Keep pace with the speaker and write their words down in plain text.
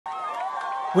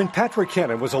When Patrick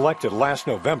Cannon was elected last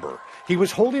November, he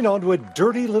was holding on to a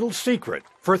dirty little secret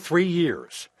for 3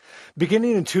 years.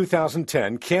 Beginning in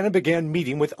 2010, Cannon began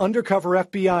meeting with undercover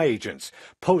FBI agents,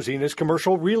 posing as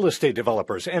commercial real estate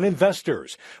developers and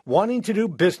investors, wanting to do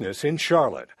business in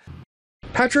Charlotte.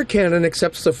 Patrick Cannon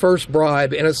accepts the first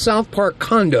bribe in a South Park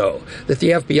condo that the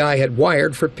FBI had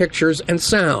wired for pictures and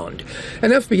sound.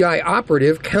 An FBI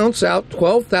operative counts out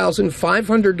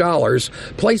 $12,500,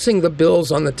 placing the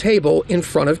bills on the table in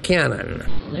front of Cannon.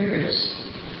 There's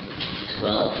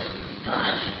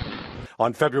 $12,500.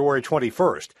 On February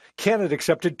 21st, Cannon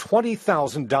accepted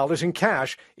 $20,000 in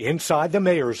cash inside the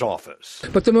mayor's office.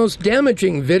 But the most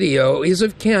damaging video is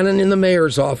of Cannon in the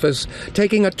mayor's office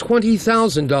taking a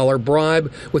 $20,000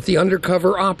 bribe with the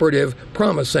undercover operative,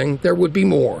 promising there would be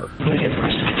more. Let me get the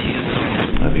rest of it to you.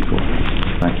 That'd be cool.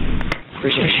 Thank you.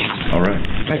 Appreciate it. All right.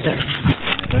 Right there.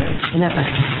 In that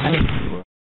bag.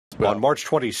 On March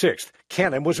 26th,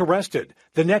 Cannon was arrested.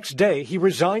 The next day, he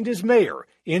resigned as mayor.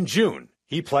 In June,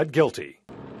 he pled guilty.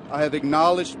 I have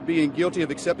acknowledged being guilty of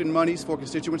accepting monies for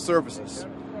constituent services,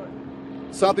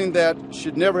 something that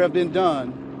should never have been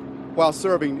done while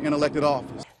serving in elected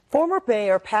office. Former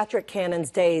Mayor Patrick Cannon's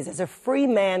days as a free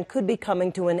man could be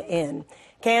coming to an end.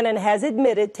 Cannon has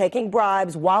admitted taking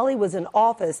bribes while he was in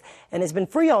office and has been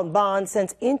free on bond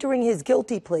since entering his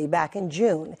guilty plea back in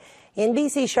June.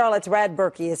 NBC Charlotte's Rad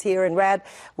Berkey is here, and Rad,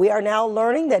 we are now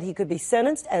learning that he could be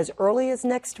sentenced as early as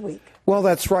next week. Well,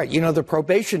 that's right. You know, the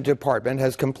probation department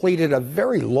has completed a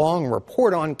very long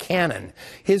report on Cannon,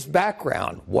 his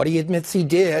background, what he admits he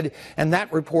did, and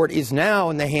that report is now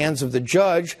in the hands of the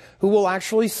judge who will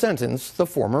actually sentence the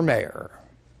former mayor.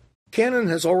 Cannon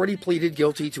has already pleaded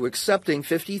guilty to accepting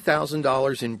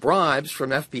 $50,000 in bribes from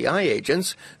FBI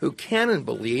agents who Cannon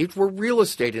believed were real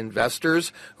estate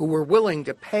investors who were willing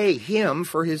to pay him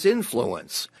for his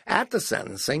influence. At the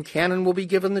sentencing, Cannon will be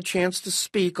given the chance to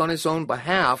speak on his own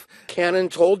behalf. Cannon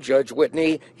told Judge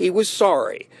Whitney he was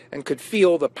sorry and could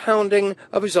feel the pounding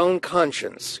of his own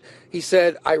conscience. He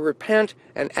said, "I repent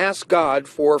and ask God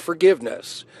for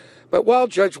forgiveness." But while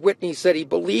Judge Whitney said he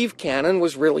believed Cannon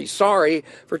was really sorry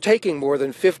for taking more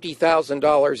than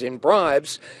 $50,000 in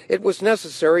bribes, it was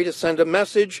necessary to send a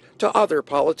message to other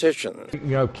politicians. You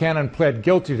know, Cannon pled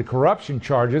guilty to corruption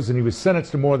charges, and he was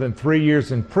sentenced to more than 3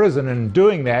 years in prison. And in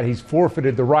doing that, he's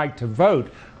forfeited the right to vote.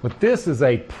 But this is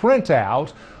a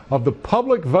printout of the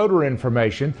public voter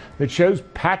information that shows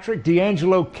Patrick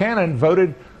D'Angelo Cannon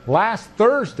voted last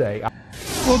Thursday.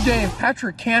 Well, Dave,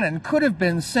 Patrick Cannon could have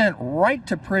been sent right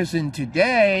to prison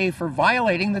today for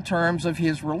violating the terms of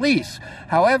his release.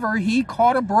 However, he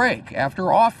caught a break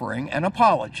after offering an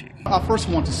apology. I first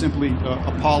want to simply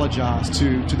apologize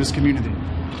to this community,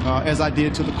 as I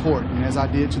did to the court and as I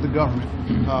did to the government,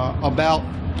 about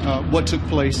what took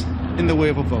place in the way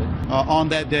of a vote. On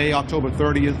that day, October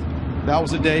 30th, that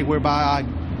was a day whereby I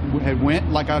had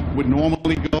went like I would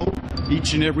normally go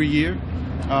each and every year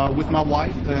with my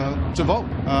wife to vote.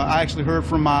 I actually heard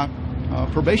from my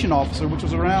probation officer, which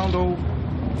was around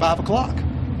 5 o'clock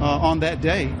on that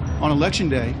day, on election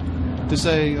day, to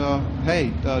say,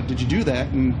 hey, did you do that?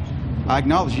 And I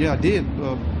acknowledged, yeah, I did.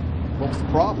 What was the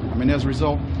problem? I mean, as a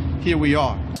result, here we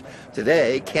are.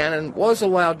 Today, Cannon was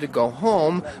allowed to go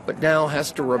home, but now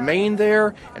has to remain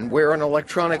there and wear an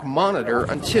electronic monitor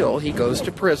until he goes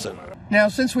to prison. Now,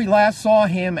 since we last saw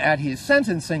him at his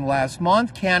sentencing last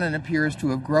month, Cannon appears to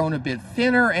have grown a bit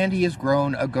thinner and he has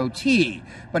grown a goatee.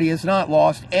 But he has not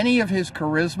lost any of his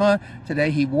charisma.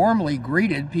 Today he warmly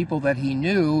greeted people that he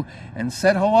knew and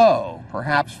said hello,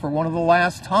 perhaps for one of the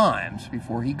last times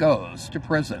before he goes to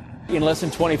prison. In less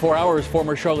than 24 hours,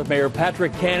 former Charlotte Mayor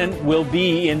Patrick Cannon will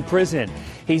be in prison.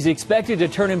 He's expected to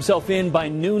turn himself in by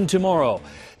noon tomorrow.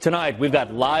 Tonight, we've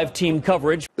got live team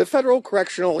coverage. The Federal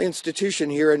Correctional Institution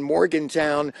here in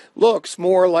Morgantown looks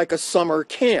more like a summer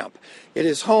camp. It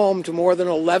is home to more than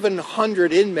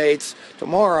 1,100 inmates.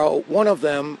 Tomorrow, one of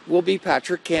them will be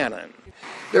Patrick Cannon.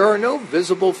 There are no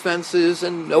visible fences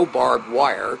and no barbed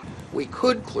wire. We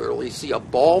could clearly see a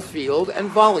ball field and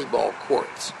volleyball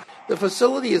courts. The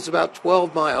facility is about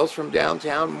 12 miles from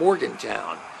downtown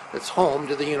Morgantown. It's home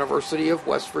to the University of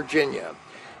West Virginia.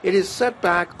 It is set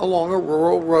back along a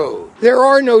rural road. There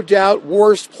are no doubt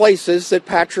worse places that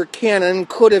Patrick Cannon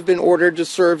could have been ordered to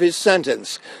serve his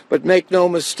sentence. But make no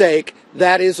mistake,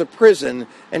 that is a prison,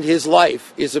 and his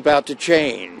life is about to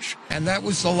change. And that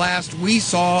was the last we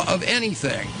saw of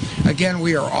anything. Again,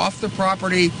 we are off the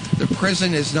property. The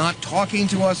prison is not talking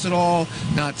to us at all,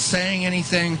 not saying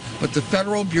anything, but the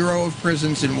Federal Bureau of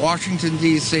Prisons in Washington,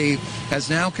 D.C. has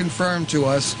now confirmed to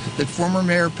us that former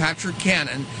Mayor Patrick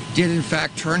Cannon did in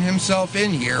fact turn himself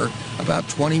in here about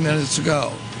 20 minutes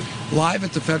ago. Live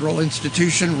at the Federal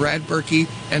Institution, Brad Berkey,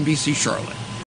 NBC Charlotte.